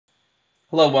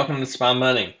Hello, welcome to Spy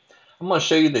Money. I'm going to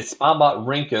show you the SpyBot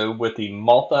Renko with the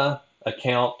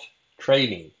multi-account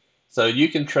trading. So you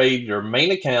can trade your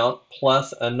main account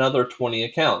plus another 20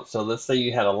 accounts. So let's say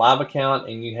you had a live account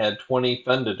and you had 20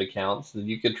 funded accounts, then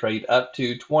you could trade up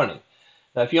to 20.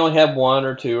 Now, if you only have one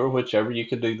or two or whichever, you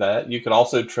could do that. You could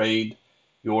also trade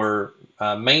your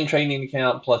main trading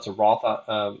account plus a Roth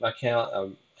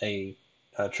account, a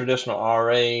traditional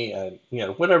RA,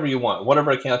 whatever you want. Whatever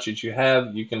accounts that you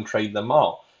have, you can trade them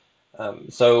all.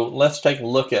 So let's take a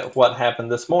look at what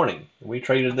happened this morning. We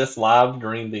traded this live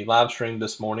during the live stream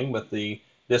this morning with the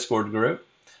Discord group.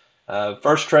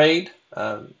 First trade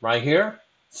right here,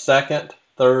 second,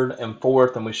 third, and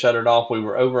fourth, and we shut it off. We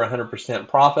were over 100%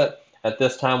 profit. At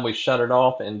this time, we shut it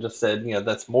off and just said,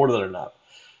 that's more than enough.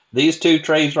 These two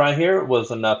trades right here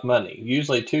was enough money.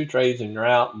 Usually two trades and you're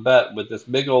out, but with this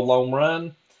big old long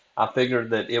run, I figured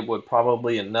that it would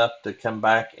probably enough to come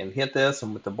back and hit this,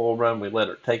 and with the bull run, we let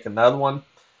it take another one.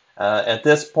 At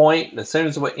this point, as soon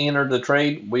as we entered the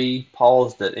trade, we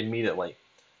paused it immediately.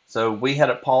 So we had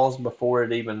it paused before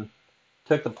it even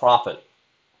took the profit.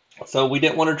 So we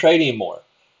didn't want to trade anymore,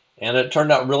 and it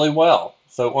turned out really well.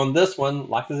 So on this one,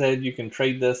 like I said, you can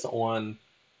trade this on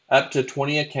up to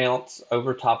 20 accounts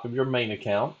over top of your main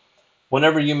account.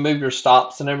 Whenever you move your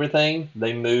stops and everything,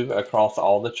 they move across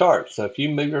all the charts. So if you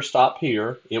move your stop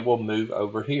here, it will move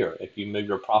over here. If you move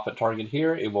your profit target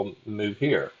here, it will move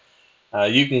here.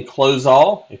 You can close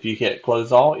all. If you hit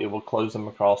close all, it will close them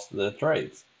across the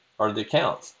trades or the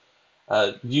accounts.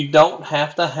 You don't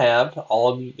have to have all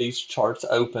of these charts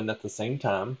open at the same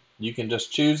time. You can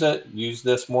just choose it, use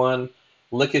this one,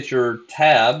 look at your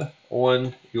tab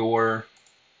on your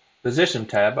position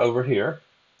tab over here.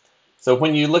 So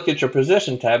when you look at your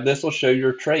position tab, this will show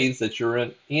your trades that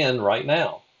you're in right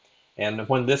now. And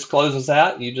when this closes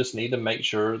out, you just need to make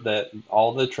sure that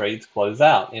all the trades close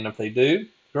out. And if they do,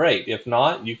 great. If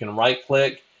not, you can right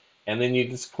click and then you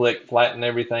just click flatten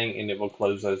everything and it will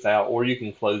close those out, or you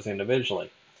can close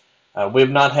individually. We've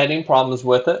not had any problems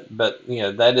with it, but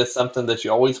that is something that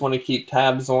you always want to keep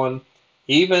tabs on,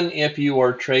 even if you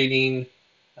are trading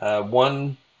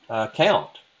one account.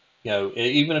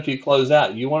 Even if you close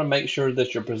out, you want to make sure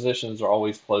that your positions are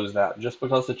always closed out. Just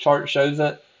because the chart shows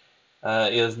it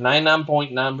is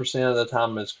 99.9% of the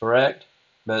time is correct,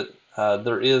 but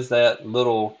there is that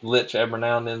little glitch every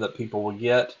now and then that people will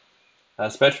get,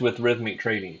 especially with rhythmic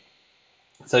trading.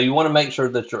 So you want to make sure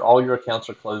that all your accounts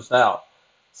are closed out.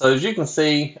 So as you can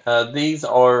see, these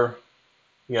are,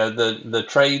 the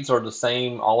trades are the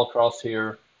same all across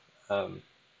here.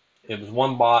 It was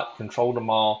one bot, controlled them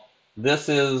all. This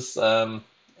is, and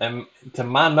to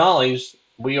my knowledge,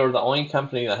 we are the only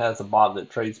company that has a bot that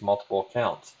trades multiple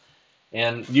accounts.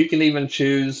 And you can even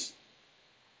choose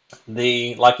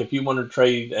like if you want to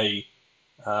trade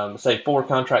say 4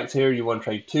 contracts here, you want to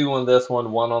trade 2 on this one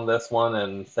on this one,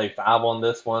 and say 5 on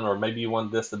this one, or maybe you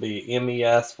want this to be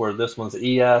MES where this one's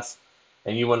ES,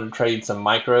 and you want to trade some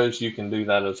micros, you can do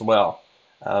that as well.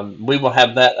 We will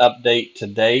have that update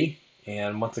today,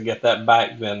 and once I get that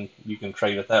back, then you can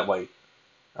trade it that way.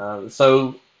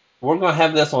 So we're going to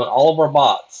have this on all of our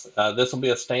bots. This will be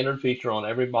a standard feature on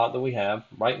every bot that we have.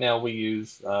 Right now we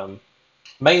use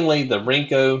mainly the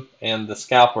Renko and the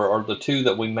Scalper are the two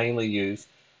that we mainly use.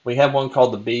 We have one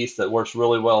called the Beast that works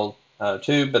really well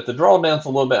too, but the drawdown's a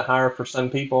little bit higher for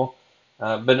some people,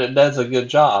 but it does a good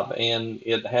job, and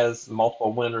it has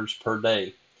multiple winners per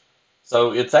day.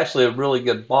 So it's actually a really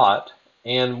good bot,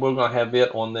 and we're going to have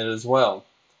it on there as well.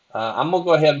 I'm going to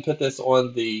go ahead and put this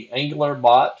on the Angular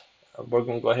bot. We're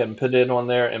going to go ahead and put it on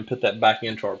there and put that back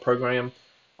into our program.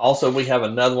 Also, we have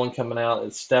another one coming out.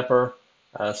 It's Stepper.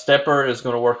 Stepper is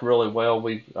going to work really well.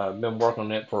 We've been working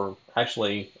on it for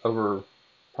actually over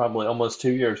probably almost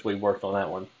 2 years. We've worked on that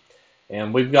one.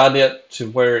 And we've got it to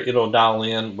where it'll dial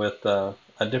in with a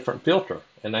different filter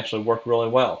and actually work really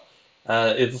well.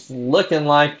 It's looking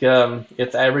like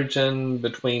it's averaging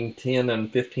between 10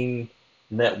 and 15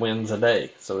 net wins a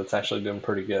day. So it's actually doing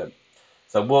pretty good.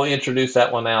 So we'll introduce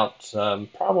that one out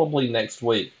probably next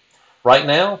week. Right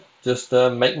now, just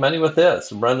make money with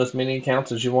this. Run as many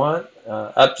accounts as you want,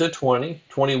 up to 20,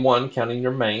 21 counting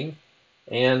your main,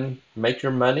 and make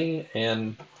your money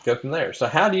and go from there. So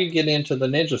how do you get into the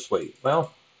Ninja Suite?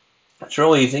 Well, it's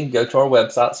real easy. Go to our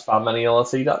website,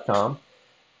 SpyMoneyLLC.com,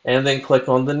 and then click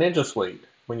on the Ninja Suite.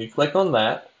 When you click on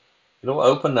that, it'll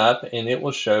open up and it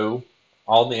will show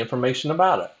all the information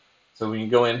about it. So when you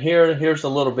go in here, here's a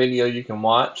little video you can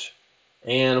watch.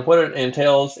 And what it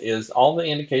entails is all the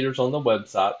indicators on the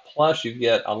website, plus you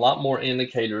get a lot more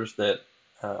indicators that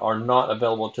are not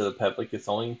available to the public. It's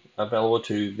only available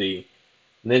to the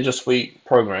Ninja Suite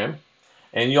program.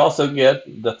 And you also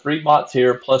get the 3 bots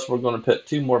here, plus we're going to put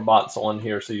 2 more bots on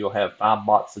here, so you'll have 5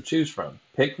 bots to choose from.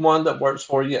 Pick one that works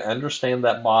for you, understand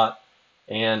that bot,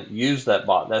 and use that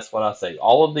bot. That's what I say.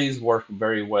 All of these work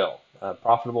very well.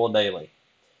 Profitable daily.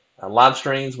 Live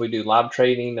streams, we do live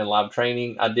trading and live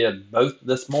training. I did both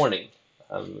this morning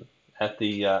at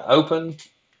the open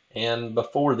and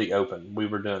before the open. We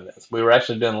were doing this. We were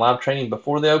actually doing live training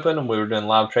before the open, and we were doing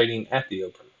live trading at the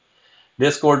open.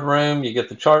 Discord room, you get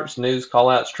the charts, news,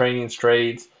 call-outs, trainings,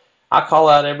 trades. I call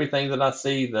out everything that I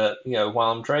see that,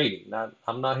 while I'm trading.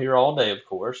 I'm not here all day, of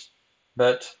course,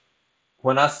 but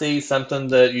when I see something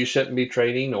that you shouldn't be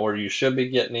trading or you should be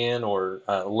getting in, or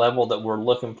a level that we're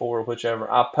looking for, whichever,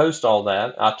 I post all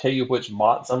that. I tell you which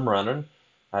bots I'm running.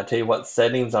 I tell you what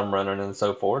settings I'm running and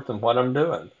so forth, and what I'm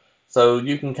doing. So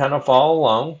you can kind of follow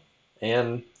along,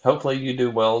 and hopefully you do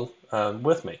well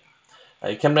with me.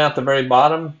 You come down at the very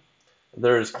bottom.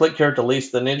 There's click here to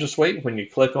lease the Ninja Suite. When you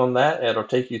click on that, it'll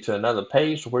take you to another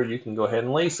page where you can go ahead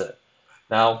and lease it.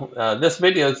 Now, this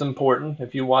video is important.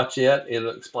 If you watch it, it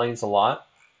explains a lot.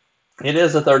 It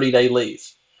is a 30-day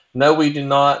lease. No, we do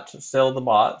not sell the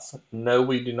bots. No,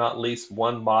 we do not lease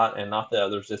one bot and not the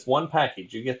others. It's one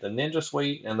package. You get the Ninja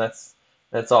Suite, and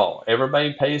that's all.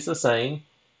 Everybody pays the same,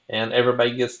 and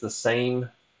everybody gets the same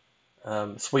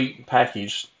suite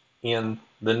package in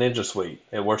the Ninja Suite.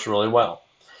 It works really well.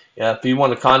 If you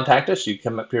want to contact us, you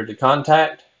come up here to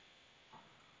contact,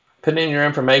 put in your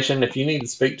information. If you need to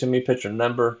speak to me, put your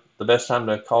number, the best time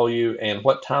to call you, and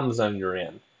what time zone you're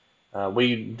in.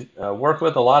 We work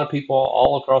with a lot of people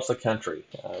all across the country.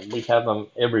 We have them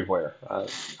everywhere.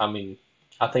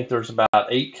 I think there's about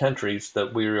 8 countries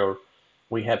that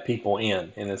we have people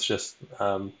in, and it's just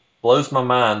blows my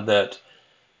mind that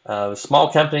the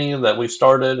small company that we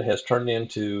started has turned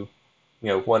into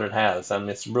what it has.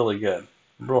 It's really good.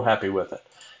 I'm real happy with it.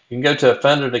 You can go to a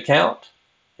funded account.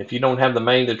 If you don't have the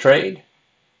money to trade,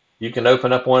 you can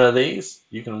open up one of these.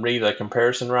 You can read a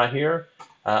comparison right here.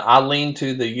 I lean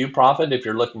to the UProfit if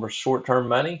you're looking for short-term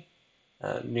money,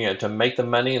 to make the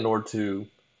money in order to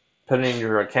put it in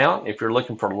your account. If you're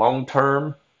looking for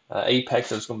long-term,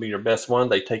 Apex is going to be your best one.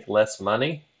 They take less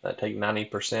money. They take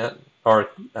 90%, or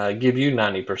give you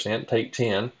 90%, take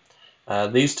 10.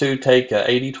 These two take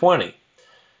 80-20.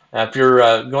 If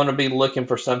you're going to be looking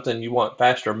for something you want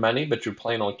faster money, but you're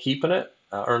planning on keeping it,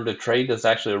 Earn to Trade is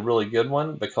actually a really good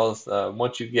one, because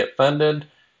once you get funded,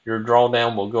 your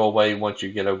drawdown will go away. Once you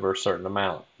get over a certain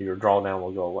amount, your drawdown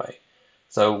will go away.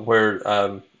 So where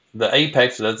the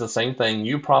Apex does the same thing,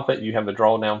 UProfit, you have a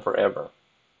drawdown forever.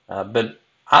 But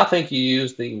I think you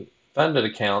use the funded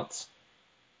accounts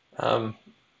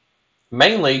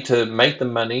mainly to make the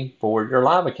money for your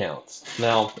live accounts.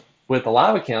 Now, with the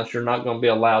live accounts, you're not going to be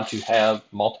allowed to have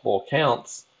multiple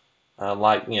accounts.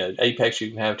 Like Apex, you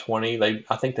can have 20.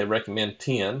 I think they recommend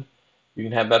 10. You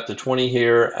can have up to 20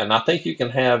 here, and I think you can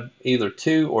have either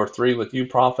 2 or 3 with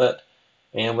UProfit,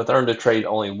 and with Earn to Trade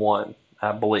only 1,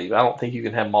 I believe. I don't think you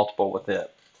can have multiple with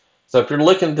it. So if you're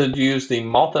looking to use the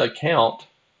multi-account,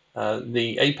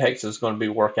 the Apex is going to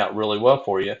work out really well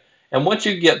for you. And once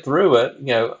you get through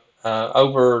it,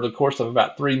 over the course of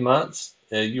about 3 months,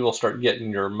 you will start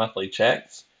getting your monthly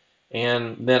checks.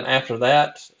 And then after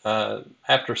that,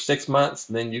 after 6 months,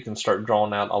 then you can start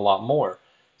drawing out a lot more.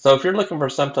 So if you're looking for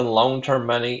something long-term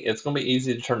money, it's going to be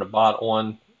easy to turn the bot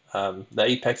on the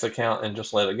Apex account and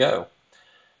just let it go.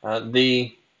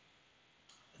 The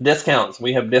discounts,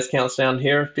 we have discounts down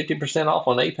here, 50% off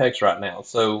on Apex right now.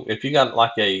 So if you got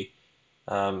like if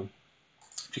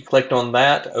you clicked on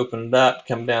that, opened it up,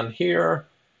 come down here,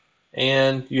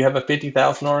 and you have a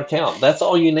 $50,000 account. That's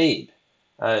all you need.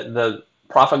 The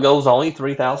profit goal is only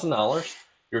 $3,000.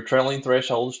 Your trailing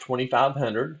threshold is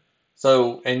 $2,500.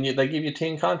 So, and they give you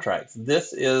 10 contracts.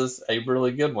 This is a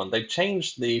really good one. They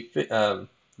changed the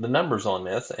numbers on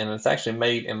this, and it's actually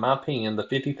made, in my opinion, the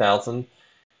 50,000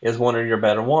 is one of your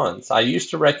better ones. I used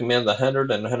to recommend the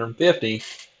 100 and 150,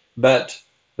 but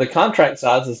the contract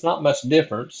size is not much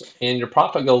difference, and your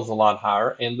profit goal is a lot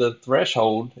higher, and the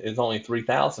threshold is only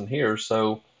 3,000 here.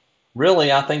 So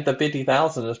really, I think the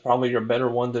 50,000 is probably your better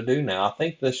one to do now. I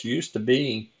think this used to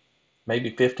be maybe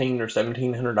 $1,500 or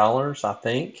 $1,700, I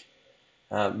think.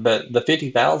 But the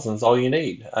 50,000 is all you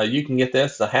need. You can get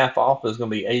this. The half off is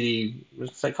going to be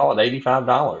call it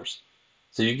 $85.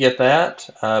 So you get that.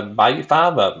 Buy you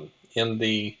 5 of them. In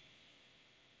the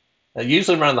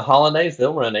usually around the holidays,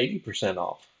 they'll run 80%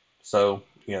 off. So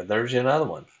there's another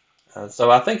one. So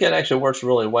I think it actually works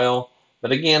really well.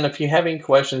 But again, if you have any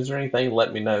questions or anything,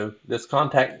 let me know. This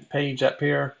contact page up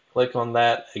here, click on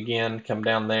that. Again, come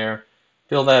down there,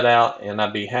 fill that out, and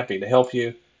I'd be happy to help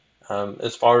you.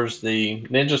 As far as the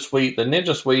Ninja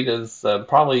Suite is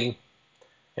probably,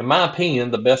 in my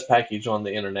opinion, the best package on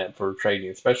the internet for trading,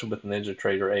 especially with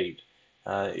NinjaTrader 8.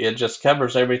 It just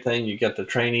covers everything. You get the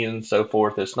training and so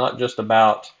forth. It's not just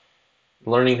about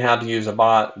learning how to use a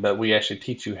bot, but we actually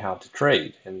teach you how to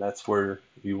trade, and that's where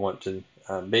you want to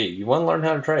be. You want to learn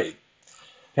how to trade.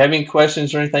 If you have any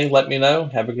questions or anything, let me know.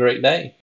 Have a great day.